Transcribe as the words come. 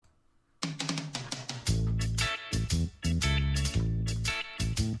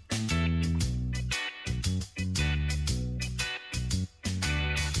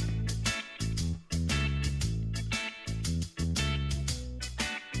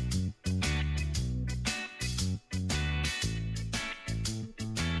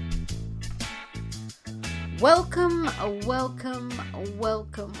Welcome,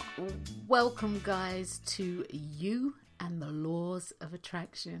 guys, to You and the Laws of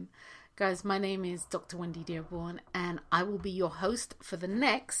Attraction. Guys, my name is Dr. Wendy Dearborn, and I will be your host for the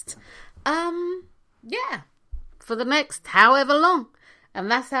next, for the next however long.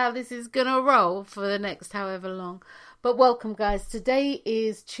 And that's how this is going to roll for the next however long. But welcome, guys. Today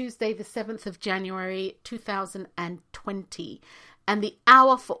is Tuesday, the 7th of January, 2020. And the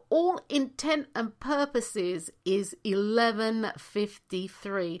hour for all intent and purposes is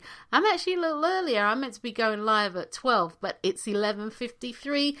 11:53. I'm actually a little earlier. I'm meant to be going live at 12, but it's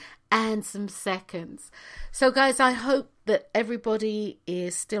 11:53 and some seconds. So, guys, I hope that everybody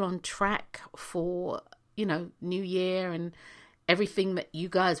is still on track for, New Year and everything that you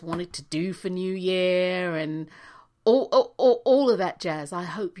guys wanted to do for New Year and all of that jazz. I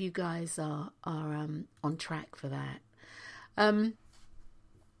hope you guys are on track for that.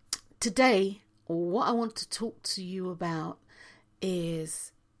 Today, what I want to talk to you about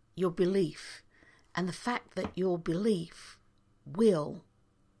is your belief and the fact that your belief will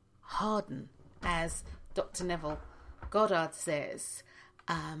harden, as Dr. Neville Goddard says.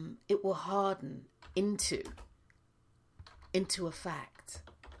 It will harden into a fact.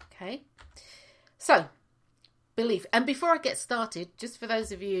 Okay? So, belief. And before I get started, just for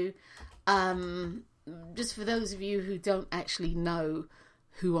those of you who don't actually know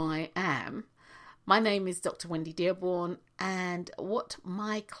who I am, my name is Dr. Wendy Dearborn, and what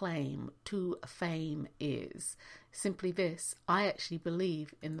my claim to fame is simply this: I actually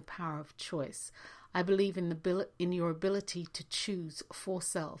believe in the power of choice. I believe in your ability to choose for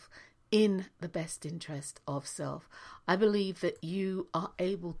self in the best interest of self. I believe that you are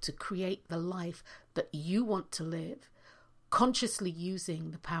able to create the life that you want to live, consciously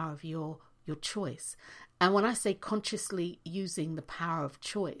using the power of your choice. And when I say consciously using the power of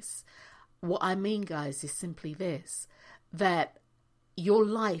choice, what I mean, guys, is simply this: that your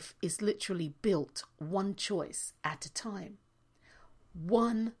life is literally built one choice at a time.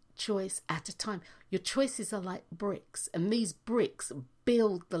 One choice at a time. Your choices are like bricks, and these bricks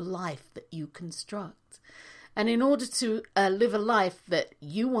build the life that you construct. And in order to live a life that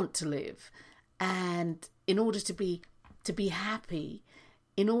you want to live, and in order to be happy,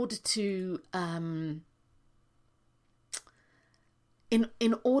 in order to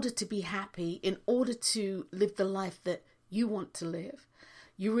live the life that you want to live,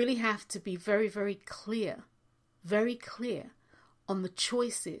 you really have to be very, very clear on the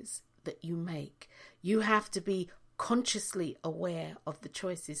choices that you make. You have to be consciously aware of the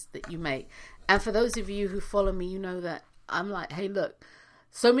choices that you make. And for those of you who follow me, you know that I'm like, hey, look,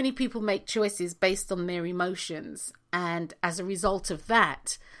 so many people make choices based on their emotions. And as a result of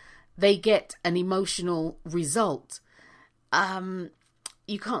that, they get an emotional result.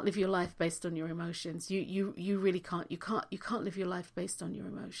 You can't live your life based on your emotions. You really can't. You can't live your life based on your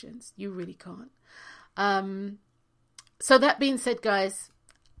emotions. You really can't. So that being said, guys,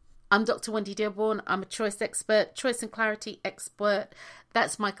 I'm Dr. Wendy Dearborn. I'm a choice expert, choice and clarity expert.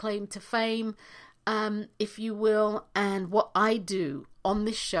 That's my claim to fame, if you will. And what I do on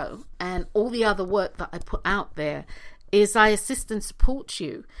this show and all the other work that I put out there is I assist and support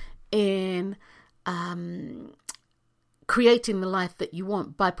you in creating the life that you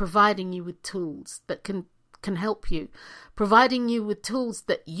want by providing you with tools that can help you, providing you with tools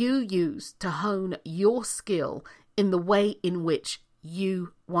that you use to hone your skill in the way in which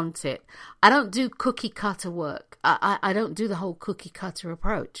you want it. I don't do cookie cutter work. I don't do the whole cookie cutter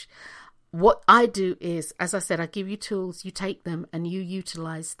approach. What I do is, as I said, I give you tools, you take them and you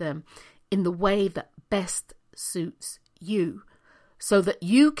utilize them in the way that best suits you, so that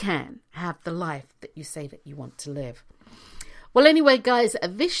you can have the life that you say that you want to live. Well, anyway, guys,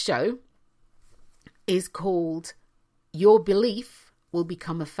 this show is called Your Belief Will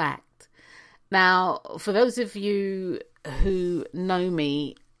Become a Fact. Now, for those of you who know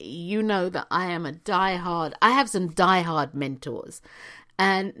me, you know that I have some diehard mentors.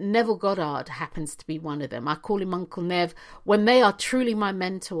 And Neville Goddard happens to be one of them. I call him Uncle Nev when they are truly my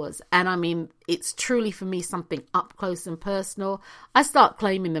mentors. And I mean, it's truly for me something up close and personal. I start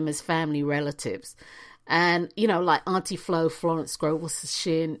claiming them as family relatives. And, like Auntie Flo, Florence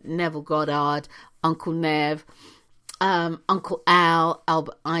Grover-Shin, Neville Goddard, Uncle Nev, Uncle Al,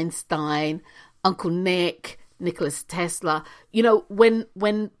 Albert Einstein, Uncle Nick, Nicholas Tesla.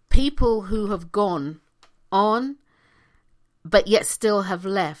 When people who have gone on but yet still have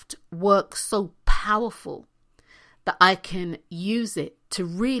left work so powerful that I can use it to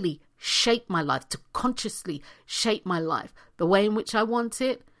really shape my life, to consciously shape my life the way in which I want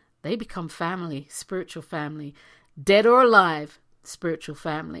it, they become family, spiritual family, dead or alive. spiritual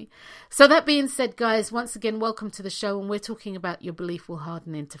family. So that being said, guys, once again, welcome to the show, and we're talking about your belief will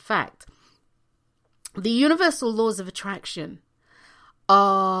harden into fact. The universal laws of attraction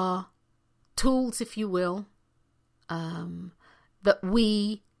are tools, if you will, that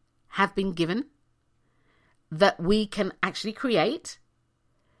we have been given, that we can actually create,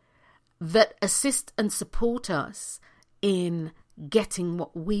 that assist and support us in getting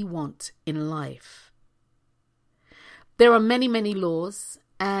what we want in life. There are many, many laws,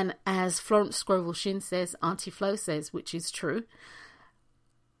 and as Florence Scovel Shinn says, Auntie Flo says, which is true,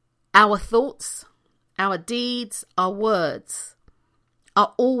 our thoughts, our deeds, our words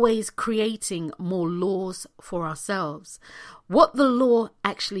are always creating more laws for ourselves. What the law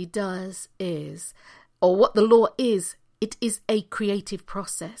actually does is, or what the law is, it is a creative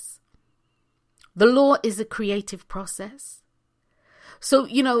process. The law is a creative process. So,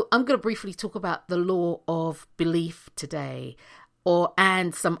 I'm going to briefly talk about the law of belief today,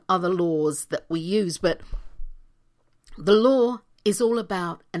 and some other laws that we use. But the law is all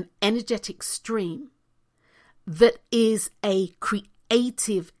about an energetic stream that is a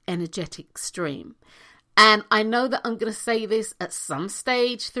creative energetic stream. And I know that I'm going to say this at some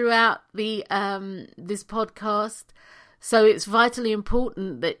stage throughout the this podcast. So it's vitally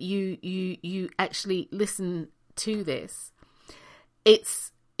important that you actually listen to this.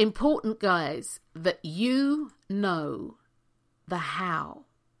 It's important, guys, that you know the how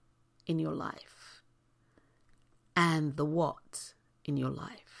in your life and the what in your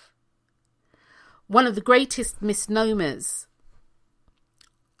life. One of the greatest misnomers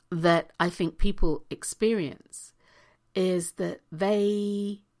that I think people experience is that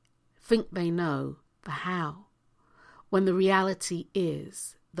they think they know the how, when the reality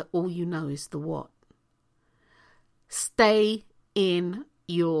is that all you know is the what. Stay in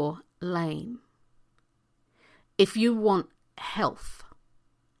your lane. If you want health,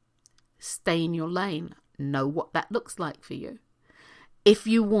 stay in your lane. Know what that looks like for you. If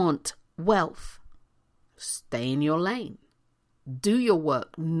you want wealth, stay in your lane. Do your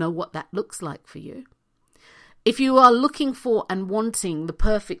work. Know what that looks like for you. If you are looking for and wanting the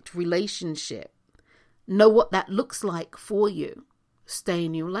perfect relationship, know what that looks like for you. Stay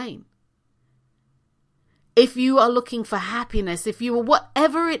in your lane. If you are looking for happiness,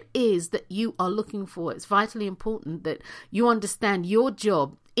 whatever it is that you are looking for, it's vitally important that you understand your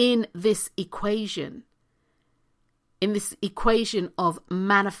job in this equation of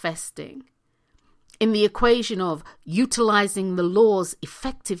manifesting, in the equation of utilizing the laws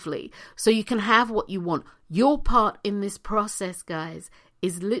effectively so you can have what you want. Your part in this process, guys,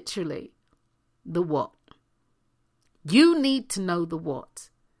 is literally the what. You need to know the what.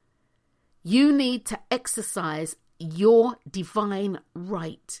 You need to exercise your divine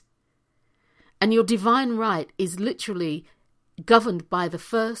right. And your divine right is literally governed by the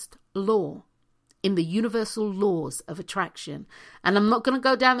first law in the universal laws of attraction. And I'm not going to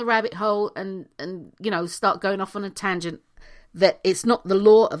go down the rabbit hole and start going off on a tangent that it's not the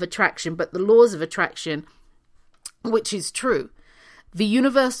law of attraction, but the laws of attraction, which is true. The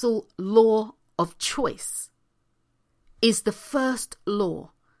universal law of choice is the first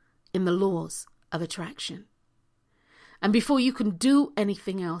law in the laws of attraction. And before you can do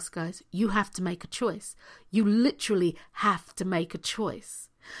anything else, guys, you have to make a choice. You literally have to make a choice.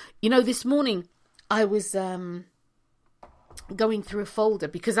 This morning I was going through a folder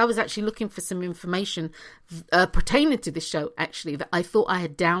because I was actually looking for some information pertaining to this show, actually, that I thought I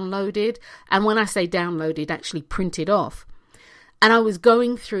had downloaded. And when I say downloaded, actually printed off. And I was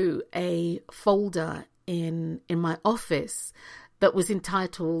going through a folder in my office that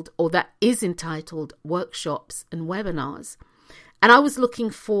is entitled Workshops and Webinars. And I was looking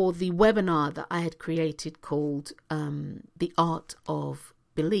for the webinar that I had created called The Art of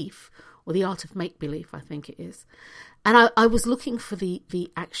Belief, or The Art of Make-Believe, I think it is. And I was looking for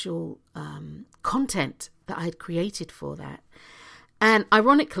the actual content that I had created for that. And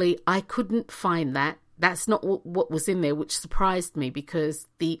ironically, I couldn't find that. That's not what was in there, which surprised me because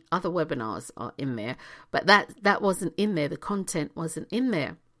the other webinars are in there. But that wasn't in there. The content wasn't in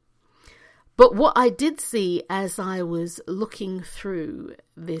there. But what I did see as I was looking through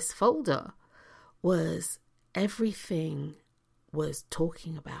this folder was everything was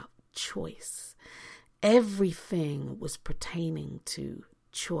talking about choice. Everything was pertaining to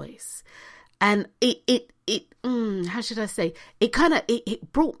choice. And it how should I say?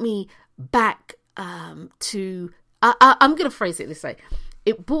 It brought me back to, I'm going to phrase it this way.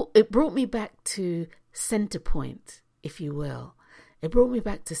 It brought me back to center point, if you will. It brought me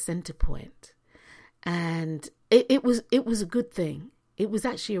back to center point. And it was a good thing. It was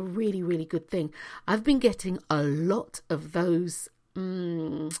actually a really, really good thing. I've been getting a lot of those,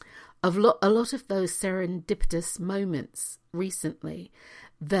 a lot of those serendipitous moments recently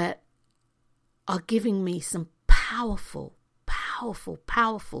that are giving me some powerful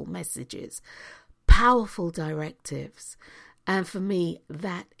messages, powerful directives. And for me,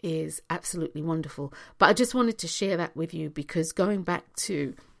 that is absolutely wonderful. But I just wanted to share that with you because going back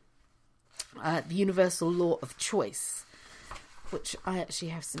to the universal law of choice, which I actually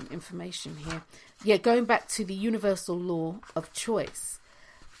have some information here. Yeah, going back to the universal law of choice.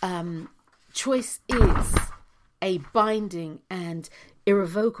 Choice is a binding and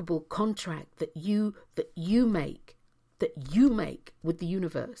irrevocable contract that you make with the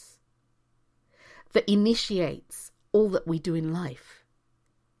universe, that initiates all that we do in life.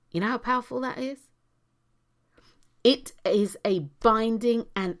 You know how powerful that is? It is a binding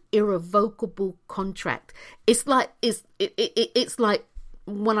and irrevocable contract. It's like it's like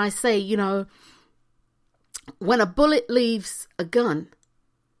when I say, you know, when a bullet leaves a gun,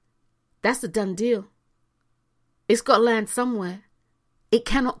 that's a done deal. It's got to land somewhere. It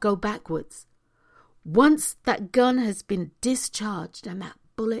cannot go backwards. Once that gun has been discharged and that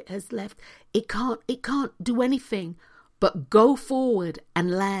bullet has left, it can't do anything but go forward and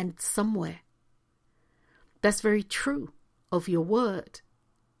land somewhere. That's very true of your word.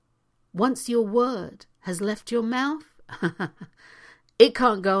 Once your word has left your mouth, it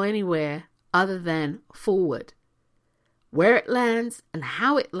can't go anywhere other than forward. Where it lands and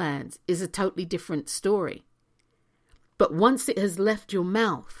how it lands is a totally different story. But once it has left your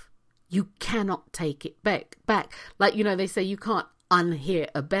mouth, you cannot take it back. Like, you know, they say you can't unhear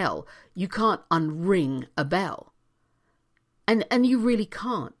a bell. You can't unring a bell. And you really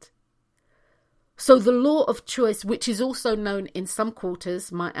can't. So the law of choice, which is also known in some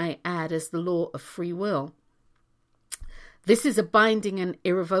quarters, might I add, as the law of free will. This is a binding and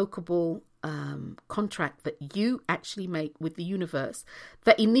irrevocable contract that you actually make with the universe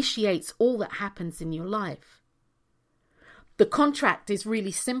that initiates all that happens in your life. The contract is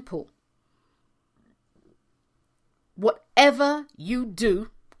really simple. Whatever you do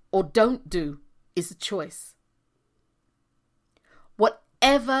or don't do is a choice.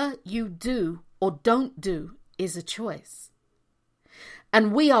 Whatever you do or don't do is a choice.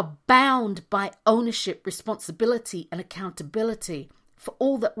 And we are bound by ownership, responsibility, and accountability for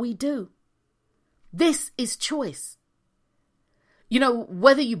all that we do. This is choice. You know,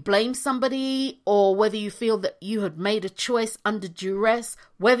 whether you blame somebody or whether you feel that you had made a choice under duress,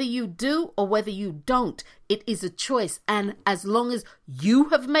 whether you do or whether you don't, it is a choice. And as long as you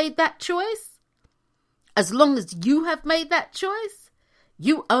have made that choice,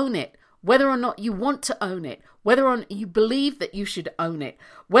 you own it. Whether or not you want to own it, whether or not you believe that you should own it,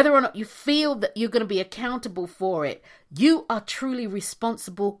 whether or not you feel that you're going to be accountable for it, you are truly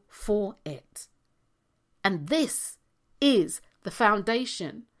responsible for it. And this is the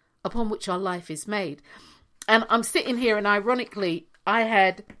foundation upon which our life is made. And I'm sitting here and ironically,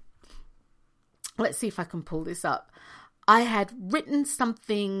 let's see if I can pull this up. I had written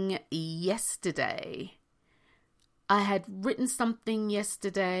something yesterday.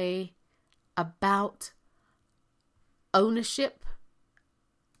 About ownership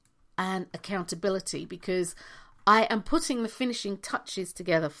and accountability, because I am putting the finishing touches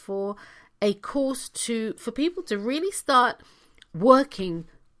together for a course for people to really start working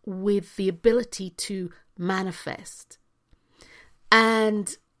with the ability to manifest.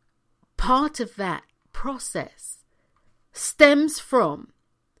 And part of that process stems from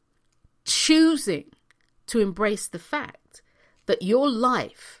choosing to embrace the fact that your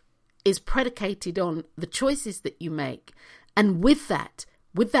life is predicated on the choices that you make. And with that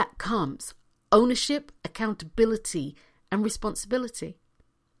comes ownership, accountability, and responsibility.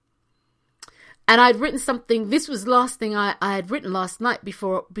 And I'd written something, this was the last thing I had written last night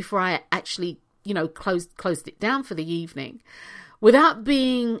before I actually, you know, closed it down for the evening. Without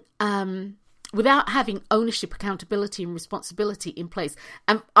having ownership, accountability, and responsibility in place.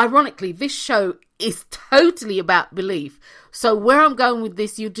 And ironically, this show is totally about belief. So where I'm going with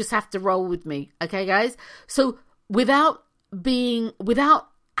this, you just have to roll with me. Okay, guys? So without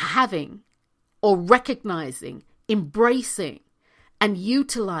having or recognizing, embracing, and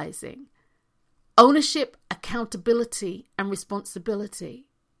utilizing ownership, accountability, and responsibility,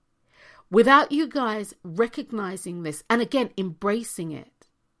 without you guys recognizing this, and again, embracing it,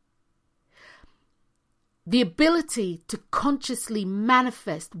 the ability to consciously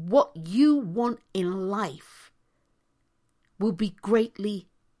manifest what you want in life will be greatly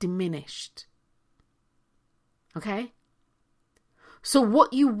diminished. Okay? So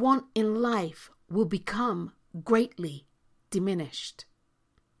what you want in life will become greatly diminished.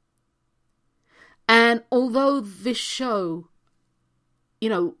 And although this show,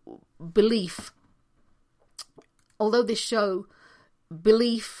 belief,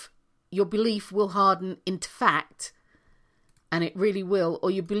 your belief will harden into fact, and it really will,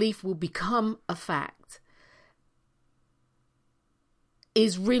 or your belief will become a fact,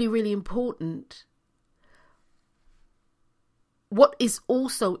 is really, really important. What is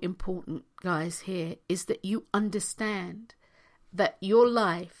also important, guys, here is that you understand that your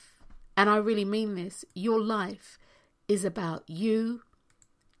life, and I really mean this, your life is about you,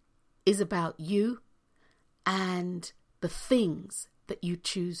 and the things that you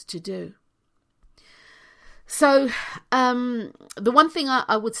choose to do. So, the one thing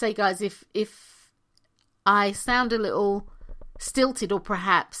I would say, guys, if I sound a little stilted or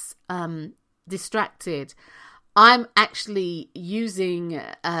perhaps distracted, I'm actually using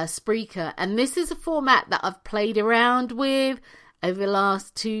Spreaker, and this is a format that I've played around with over the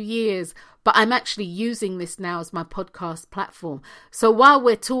last 2 years, but I'm actually using this now as my podcast platform. So while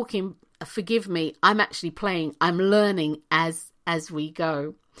we're talking, forgive me, I'm actually playing, I'm learning as we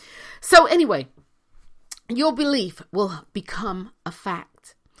go. So anyway, your belief will become a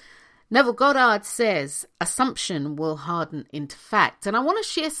fact. Neville Goddard says, assumption will harden into fact. And I want to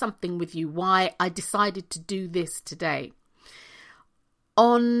share something with you why I decided to do this today.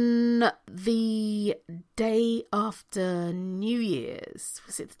 On the day after New Year's,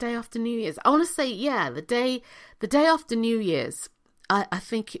 was it the day after New Year's? I want to say, yeah, the day after New Year's, I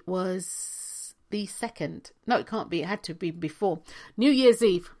think it was the 2nd. No, it can't be. It had to be before. New Year's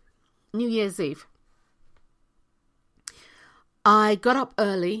Eve. I got up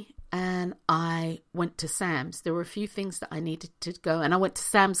early and I went to Sam's. There were a few things that I needed to go. And I went to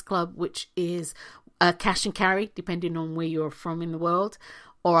Sam's Club, which is a cash and carry, depending on where you're from in the world,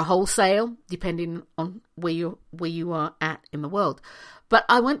 or a wholesale, depending on where you are at in the world. But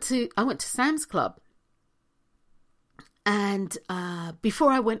I went to Sam's Club. And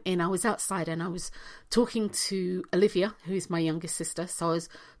before I went in, I was outside and I was talking to Olivia, who is my youngest sister. So I was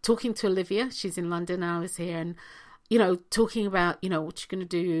talking to Olivia. She's in London and I was here, and talking about, what you're going to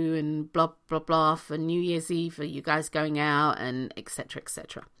do and blah, blah, blah for New Year's Eve. Are you guys going out and et cetera, et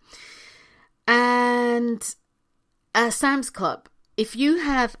cetera. And Sam's Club, if you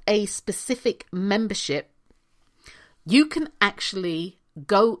have a specific membership, you can actually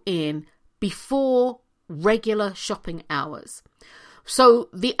go in before regular shopping hours. So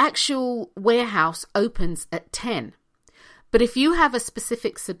the actual warehouse opens at 10. But if you have a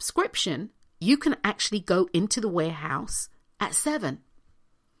specific subscription, you can actually go into the warehouse at 7.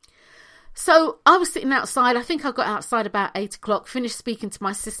 So I was sitting outside. I think I got outside about 8 o'clock, finished speaking to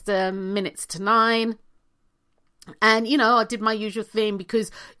my sister minutes to 9. And, I did my usual thing, because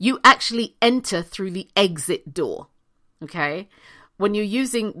you actually enter through the exit door. Okay. When you're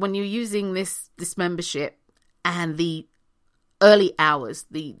using this membership and the early hours,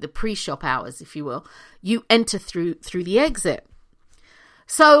 the pre-shop hours, if you will, you enter through the exit.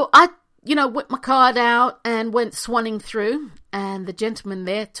 So I whipped my card out and went swanning through, and the gentleman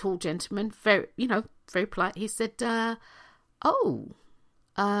there, tall gentleman, very polite, he said, that's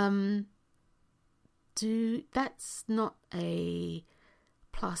not a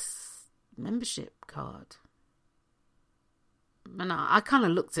Plus membership card. And I kind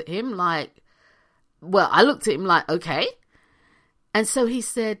of looked at him like, okay. And so he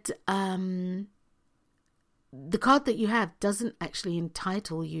said, the card that you have doesn't actually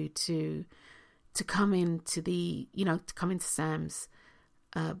entitle you to come into Sam's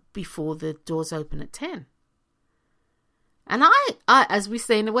before the doors open at 10. And I as we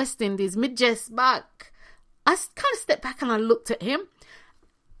say in the West Indies, mid-jest back, I kind of stepped back and I looked at him,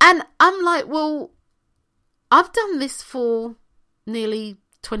 and I'm like, well, I've done this for nearly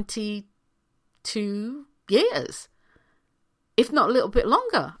 22 years, if not a little bit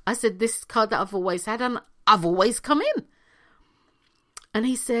longer. I said, this card that I've always had, and I've always come in. And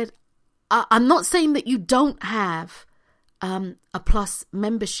he said, I'm not saying that you don't have a Plus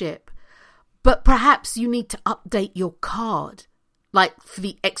membership, but perhaps you need to update your card, like for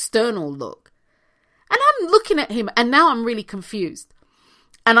the external look. And I'm looking at him, and now I'm really confused.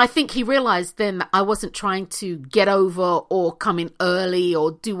 And I think he realized then that I wasn't trying to get over or come in early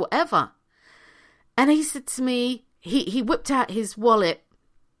or do whatever. And he said to me, he whipped out his wallet,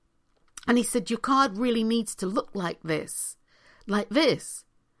 and he said, your card really needs to look like this. And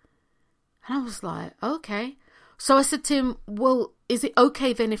I was like, okay. So I said to him, well, is it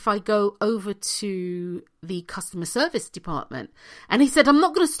okay then if I go over to the customer service department? And he said, I'm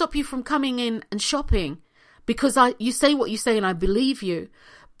not going to stop you from coming in and shopping, because you say what you say and I believe you.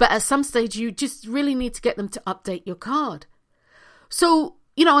 But at some stage, you just really need to get them to update your card. So,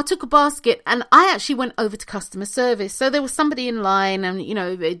 I took a basket and I actually went over to customer service. So there was somebody in line and,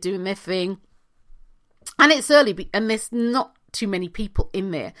 they're doing their thing. And it's early and there's not too many people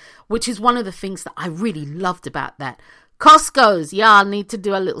in there, which is one of the things that I really loved about that. Costco's, I need to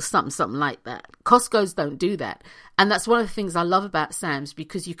do a little something like that. Costco's don't do that. And that's one of the things I love about Sam's,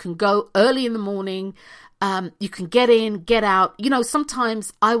 because you can go early in the morning. You can get in, get out.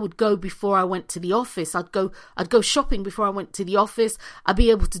 Sometimes I would go before I went to the office. I'd go shopping before I went to the office. I'd be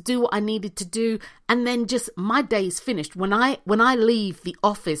able to do what I needed to do. And then just my day's finished. When I leave the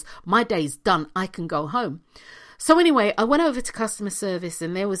office, my day's done. I can go home. So anyway, I went over to customer service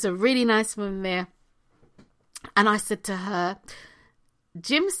and there was a really nice woman there. And I said to her,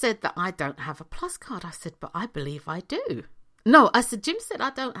 Jim said that I don't have a Plus card. I said, but I believe I do. No, I said, Jim said I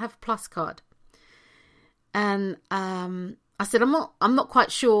don't have a Plus card. And I said, I'm not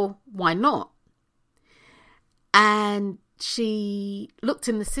quite sure why not. And she looked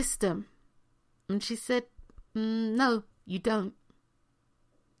in the system and she said, no, you don't.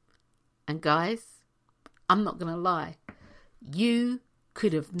 And guys, I'm not going to lie. You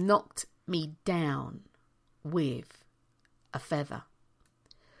could have knocked me down with a feather.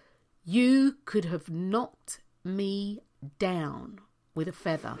 You could have knocked me down with a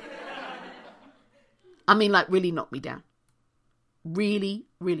feather. I mean, like, really knocked me down. Really,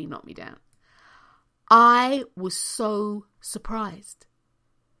 really knocked me down. I was so surprised.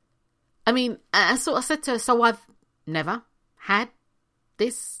 I mean, I sort of said to her, so I've never had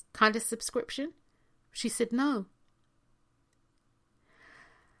this kind of subscription? She said, no.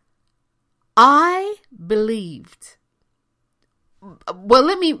 I believed. Well,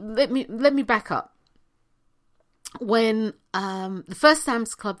 let me back up. When the first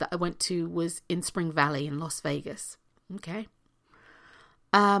Sam's Club that I went to was in Spring Valley in Las Vegas. Okay.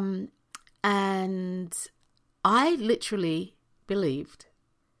 And I literally believed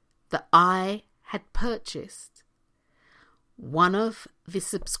that I had purchased one of the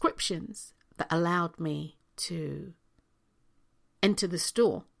subscriptions that allowed me to enter the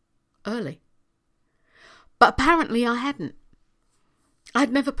store early. But apparently I hadn't.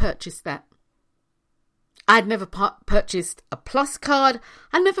 I'd never purchased that. I'd never purchased a Plus card.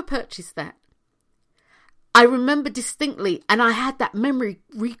 I never purchased that. I remember distinctly, and I had that memory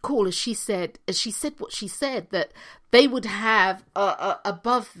recall as she said what she said, that they would have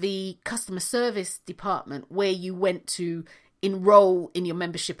above the customer service department where you went to enroll in your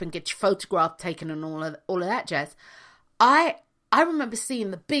membership and get your photograph taken and all of that jazz. I remember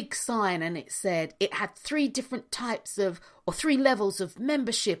seeing the big sign and it said it had 3 different types of, or 3 levels of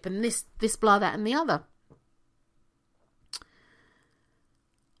membership and this, blah, that and the other.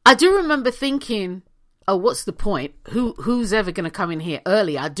 I do remember thinking, oh, what's the point? Who's ever going to come in here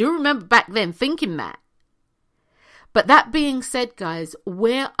early? I do remember back then thinking that. But that being said, guys,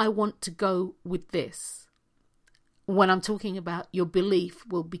 where I want to go with this, when I'm talking about your belief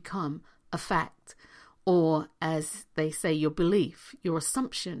will become a fact, or as they say, your belief, your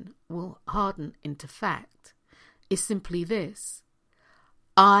assumption will harden into fact, is simply this.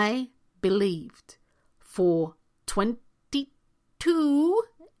 I believed for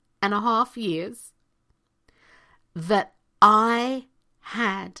 22.5 years that I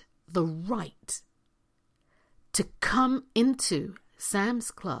had the right to come into Sam's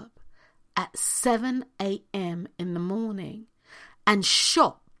Club at 7 a.m. in the morning and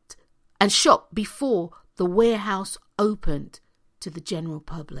shop before the warehouse opened to the general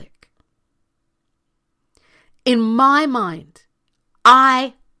public. In my mind,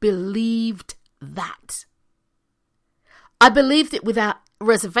 I believed that. I believed it without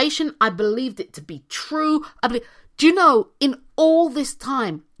reservation. I believed it to be true. Do you know, in all this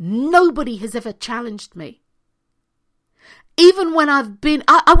time, nobody has ever challenged me. Even when I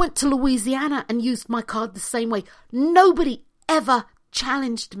went to Louisiana and used my card the same way. Nobody ever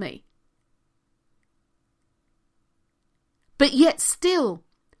challenged me. But yet still,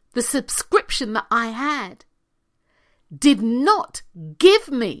 the subscription that I had did not give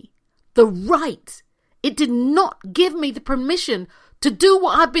me the right. It did not give me the permission to do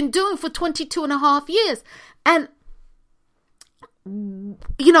what I've been doing for 22.5 years. And,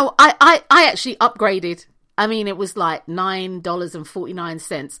 you know, I actually upgraded. I mean, it was like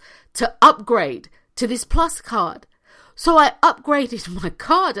 $9.49 to upgrade to this Plus card. So I upgraded my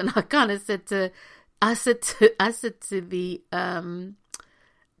card and I kind of said to the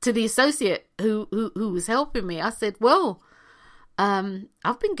associate who was helping me, I said, well,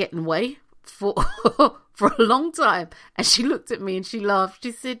 I've been getting away for for a long time. And she looked at me and she laughed.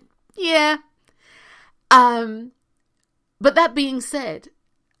 She said, yeah. But that being said,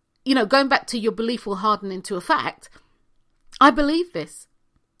 you know, going back to your belief will harden into a fact, I believe this.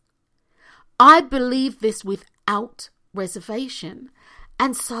 I believe this without reservation.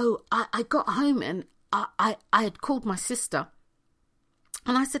 And so I got home and I had called my sister.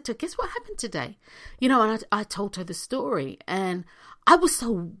 And I said to her, guess what happened today? And I told her the story. And I was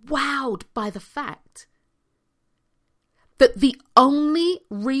so wowed by the fact that the only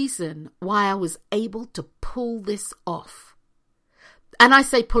reason why I was able to pull this off, and I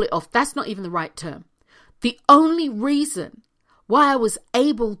say pull it off, that's not even the right term. The only reason why I was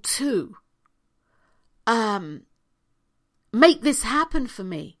able to make this happen for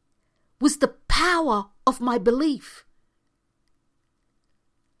me was the power of my belief.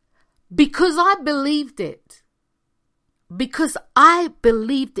 Because I believed it. Because I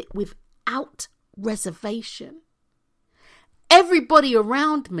believed it without reservation. Everybody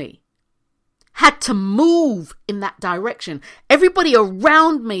around me had to move in that direction. Everybody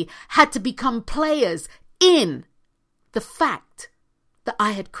around me had to become players in the fact that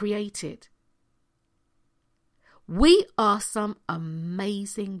I had created. We are some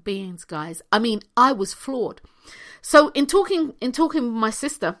amazing beings, guys. I mean, I was flawed. So in talking with my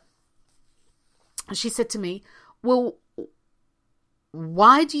sister, she said to me, well,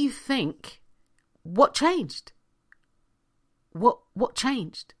 why do you think, what changed? What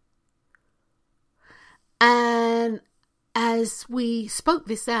changed? And as we spoke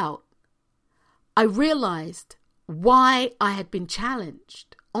this out, I realized why I had been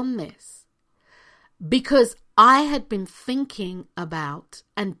challenged on this. Because I had been thinking about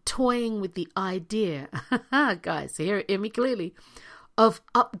and toying with the idea, guys, hear me clearly, of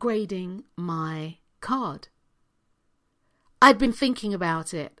upgrading my card. I'd been thinking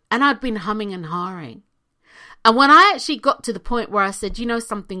about it and I'd been humming and hawing. And when I actually got to the point where I said, you know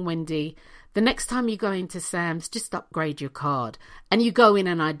something, Wendy, the next time you go into Sam's, just upgrade your card. And you go in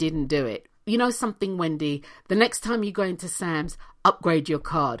and I didn't do it. You know something, Wendy, the next time you go into Sam's, upgrade your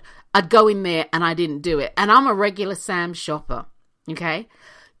card. I'd go in there and I didn't do it. And I'm a regular Sam's shopper. Okay.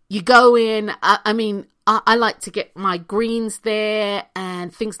 You go in, I like to get my greens there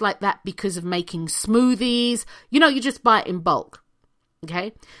and things like that because of making smoothies. You just buy it in bulk.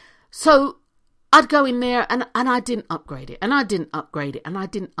 Okay. So I'd go in there and I didn't upgrade it and I didn't upgrade it and I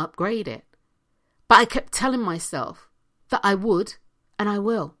didn't upgrade it. But I kept telling myself that I would and I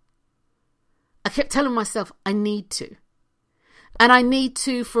will. I kept telling myself I need to. And I need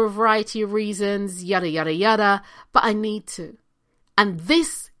to for a variety of reasons, yada, yada, yada, but I need to. And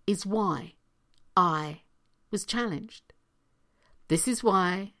this is why I was challenged. This is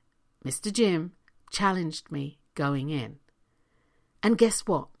why Mr. Jim challenged me going in. And guess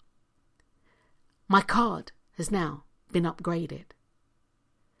what? My card has now been upgraded.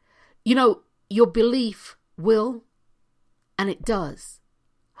 Your belief will, and it does,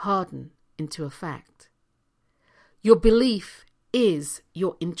 harden into a fact. Your belief is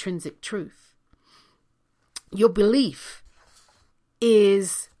your intrinsic truth. Your belief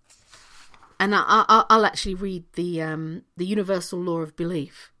is, and I'll actually read the universal law of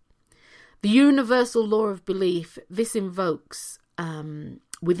belief. The universal law of belief, this invokes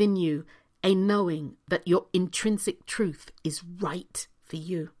within you a knowing that your intrinsic truth is right for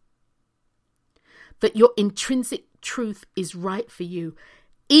you. That your intrinsic truth is right for you,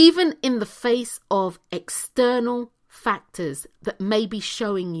 even in the face of external factors that may be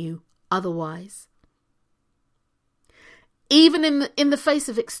showing you otherwise. Even in the face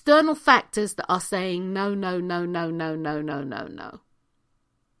of external factors that are saying no, no, no, no, no, no, no, no, no.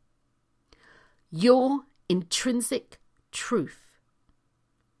 Your intrinsic truth,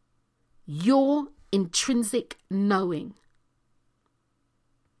 your intrinsic knowing.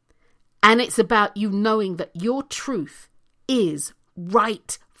 And it's about you knowing that your truth is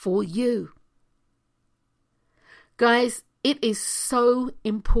right for you. Guys, it is so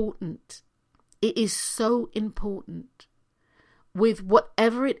important. It is so important with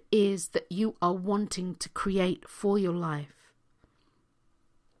whatever it is that you are wanting to create for your life,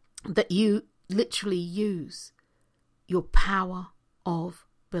 that you literally use your power of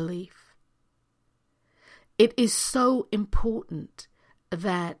belief. It is so important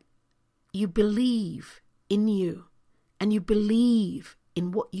that you believe in you and you believe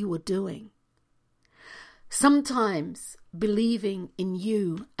in what you are doing. Sometimes believing in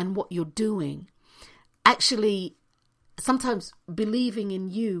you and what you're doing, sometimes believing in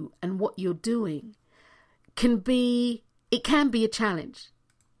you and what you're doing can be a challenge.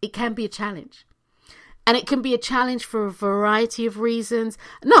 It can be a challenge. And it can be a challenge for a variety of reasons.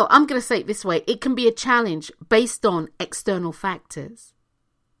 No, I'm going to say it this way. It can be a challenge based on external factors.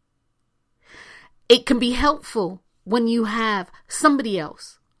 It can be helpful when you have somebody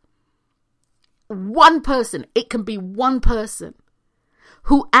else. One person. It can be one person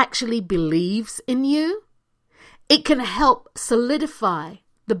who actually believes in you, it can help solidify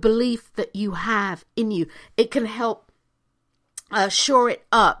the belief that you have in you. It can help shore it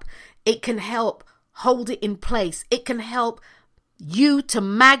up. It can help hold it in place. It can help you to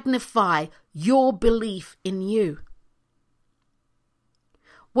magnify your belief in you.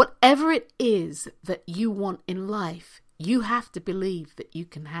 Whatever it is that you want in life, you have to believe that you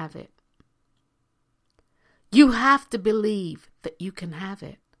can have it. You have to believe that you can have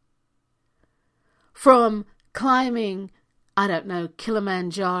it. From climbing, I don't know,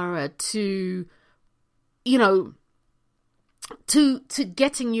 Kilimanjaro to, you know, to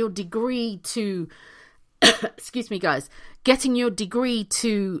getting your degree to, excuse me guys, getting your degree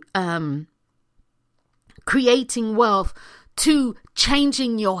to creating wealth, to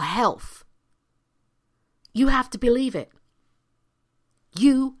changing your health. You have to believe it.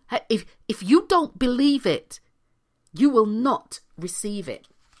 If you don't believe it, you will not receive it.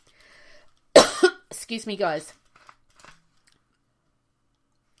 Excuse me, guys.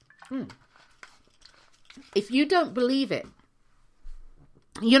 If you don't believe it,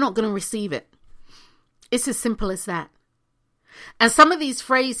 you're not going to receive it. It's as simple as that. And some of these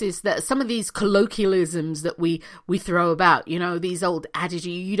phrases, some of these colloquialisms that we throw about, you know, these old adages,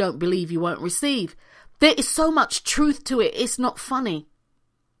 you don't believe, you won't receive. There is so much truth to it. It's not funny.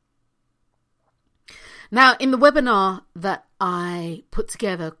 Now, in the webinar that I put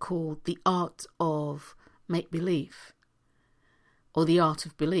together called The Art of Make-Believe, or The Art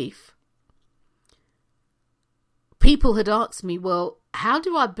of Belief, people had asked me, well, how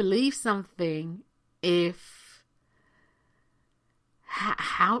do I believe something if...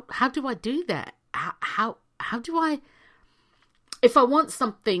 How do I do that? How do I... If I want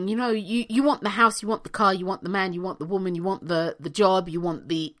something, you know, you want the house, you want the car, you want the man, you want the woman, you want the job, you want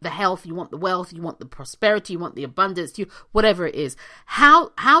the health, you want the wealth, you want the prosperity, you want the abundance, whatever it is.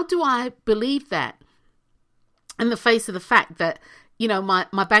 How do I believe that in the face of the fact that, you know,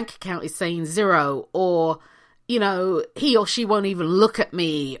 my bank account is saying 0, or, you know, he or she won't even look at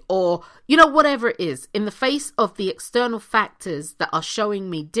me, or, you know, whatever it is, in the face of the external factors that are showing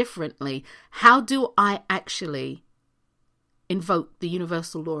me differently, how do I actually invoke the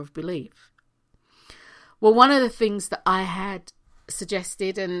universal law of belief? Well, one of the things that I had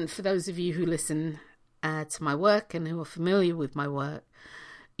suggested, and for those of you who listen to my work and who are familiar with my work,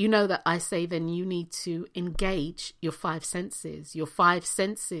 you know that I say then you need to engage your 5 senses. Your 5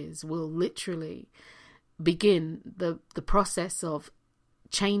 senses will literally begin the process of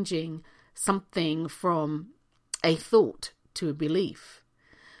changing something from a thought to a belief.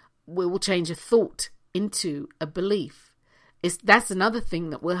 We will change a thought into a belief. That's another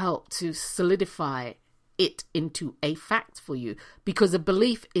thing that will help to solidify it into a fact for you, because a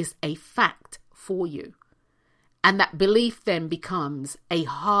belief is a fact for you. And that belief then becomes a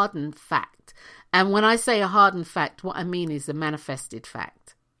hardened fact. And when I say a hardened fact, what I mean is a manifested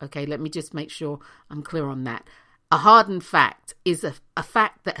fact. Okay, let me just make sure I'm clear on that. A hardened fact is a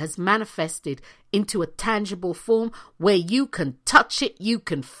fact that has manifested into a tangible form where you can touch it, you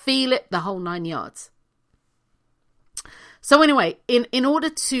can feel it, the whole 9 yards. So anyway, in order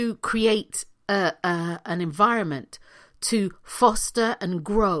to create an environment to foster and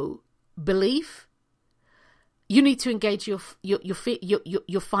grow belief, you need to engage your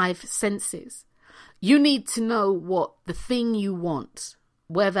 5 senses. You need to know what the thing you want,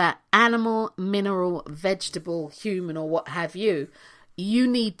 whether animal, mineral, vegetable, human, or what have you, you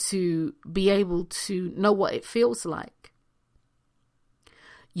need to be able to know what it feels like.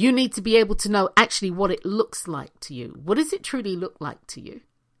 You need to be able to know actually what it looks like to you. What does it truly look like to you?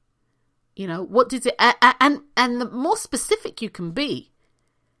 You know, what does it, and the more specific you can be,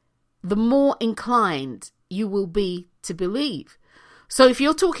 the more inclined you will be to believe. So if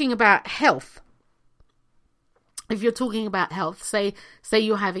you're talking about health, say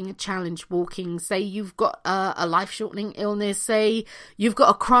you're having a challenge walking, say you've got a life-shortening illness, say you've got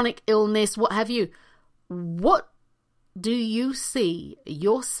a chronic illness, what have you, what do you see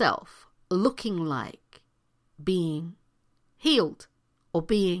yourself looking like being healed or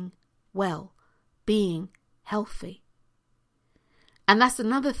being well, being healthy? And that's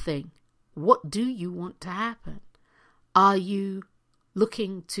another thing. What do you want to happen? Are you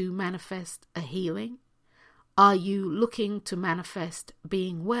looking to manifest a healing? Are you looking to manifest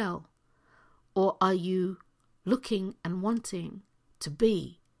being well? Or are you looking and wanting to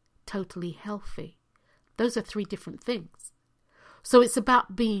be totally healthy? Those are 3 different things. So it's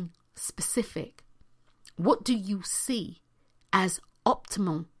about being specific. What do you see as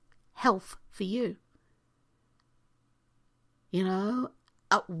optimal health for you? You know,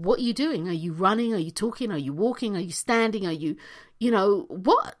 what are you doing? Are you running? Are you talking? Are you walking? Are you standing? Are you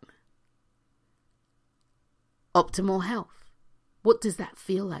what? Optimal health. What does that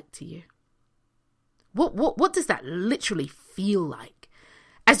feel like to you? What does that literally feel like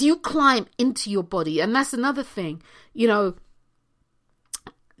as you climb into your body? And that's another thing, the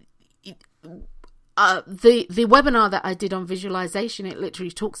webinar that I did on visualization, it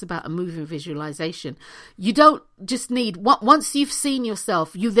literally talks about a moving visualization. You don't just need, once you've seen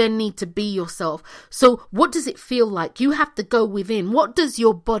yourself, you then need to be yourself. So what does it feel like? You have to go within. What does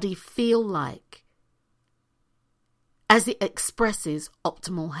your body feel like as it expresses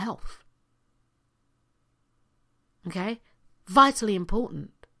optimal health? Okay? Vitally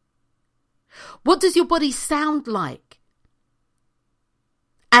important. What does your body sound like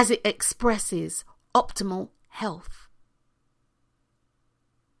as it expresses optimal health?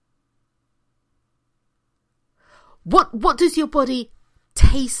 What does your body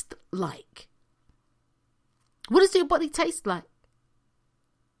taste like? What does your body taste like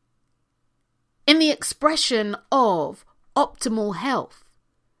in the expression of optimal health?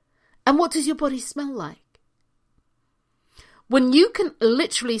 And what does your body smell like? When you can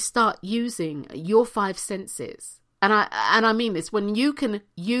literally start using your 5 senses, and I mean this, when you can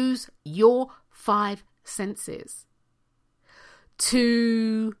use your 5 senses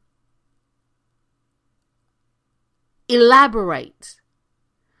to elaborate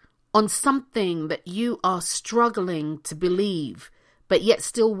on something that you are struggling to believe, but yet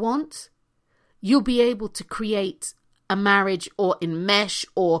still want, you'll be able to create a marriage or enmesh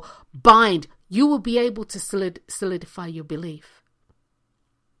or bind. You will be able to solidify your belief.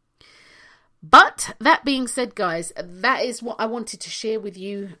 But that being said, guys, that is what I wanted to share with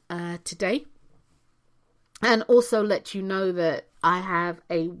you today. And also let you know that I have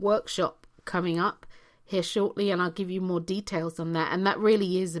a workshop coming up here shortly, and I'll give you more details on that. And that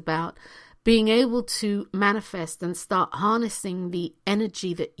really is about being able to manifest and start harnessing the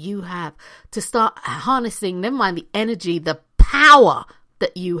energy that you have, to start harnessing, never mind the energy, the power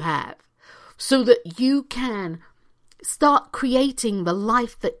that you have, so that you can start creating the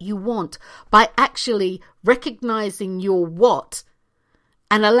life that you want by actually recognizing your what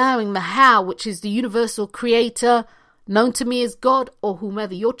and allowing the how, which is the universal creator, known to me as God or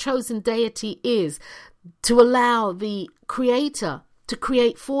whomever your chosen deity is, to allow the creator to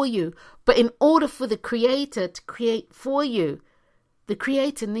create for you. But in order for the creator to create for you, the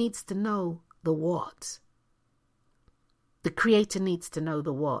creator needs to know the what. The creator needs to know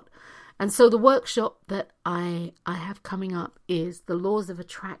the what. And so the workshop that I have coming up is the Laws of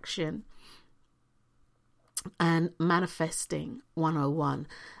Attraction and Manifesting 101.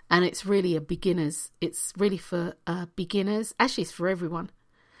 And it's really it's really for beginners. Actually, it's for everyone.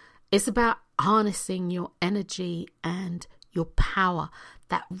 It's about harnessing your energy and your power,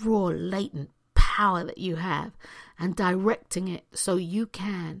 that raw, latent power that you have, and directing it so you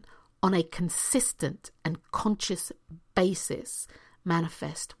can, on a consistent and conscious basis,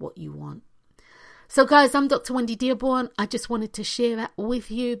 manifest what you want. So guys, I'm Dr. Wendy Dearborn. I just wanted to share that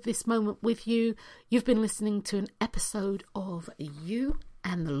with you, this moment with you. You've been listening to an episode of You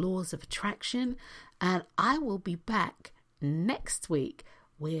and the Laws of Attraction, and I will be back next week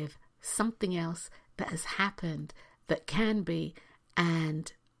with something else that has happened that can be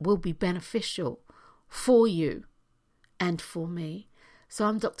and will be beneficial for you and for me. So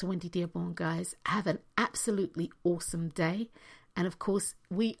I'm Dr. Wendy Dearborn, guys. Have an absolutely awesome day. And of course,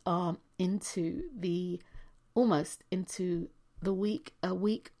 we are almost into a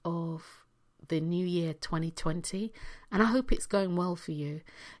week of the new year 2020. And I hope it's going well for you.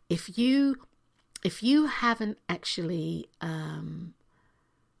 If you haven't actually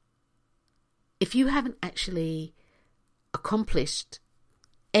accomplished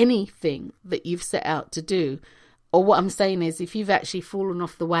anything that you've set out to do, or what I'm saying is, if you've actually fallen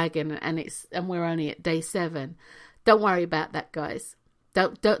off the wagon and we're only at day 7, don't worry about that, guys.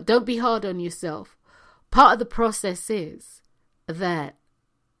 Don't be hard on yourself. Part of the process is that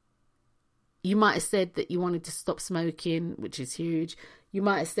you might have said that you wanted to stop smoking, which is huge. You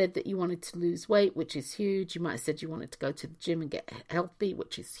might have said that you wanted to lose weight, which is huge. You might have said you wanted to go to the gym and get healthy,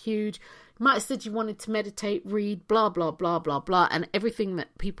 which is huge. You might have said you wanted to meditate, read, blah, blah, blah, blah, blah, and everything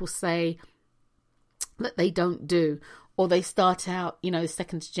that people say that they don't do. Or they start out,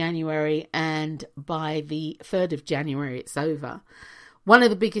 2nd of January, and by the 3rd of January, it's over. One of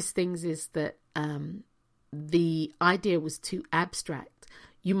the biggest things is that the idea was too abstract.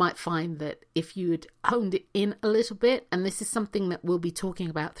 you might find that if you had honed it in a little bit, and this is something that we'll be talking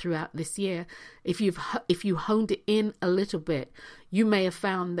about throughout this year, if you honed it in a little bit, you may have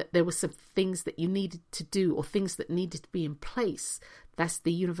found that there were some things that you needed to do, or things that needed to be in place. That's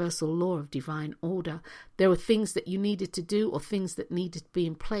the universal law of divine order. There were things that you needed to do, or things that needed to be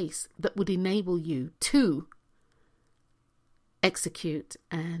in place that would enable you to execute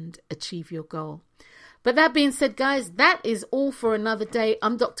and achieve your goal. But that being said, guys, that is all for another day.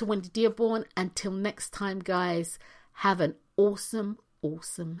 I'm Dr. Wendy Dearborn. Until next time, guys, have an awesome,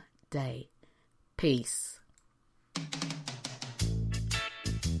 awesome day. Peace.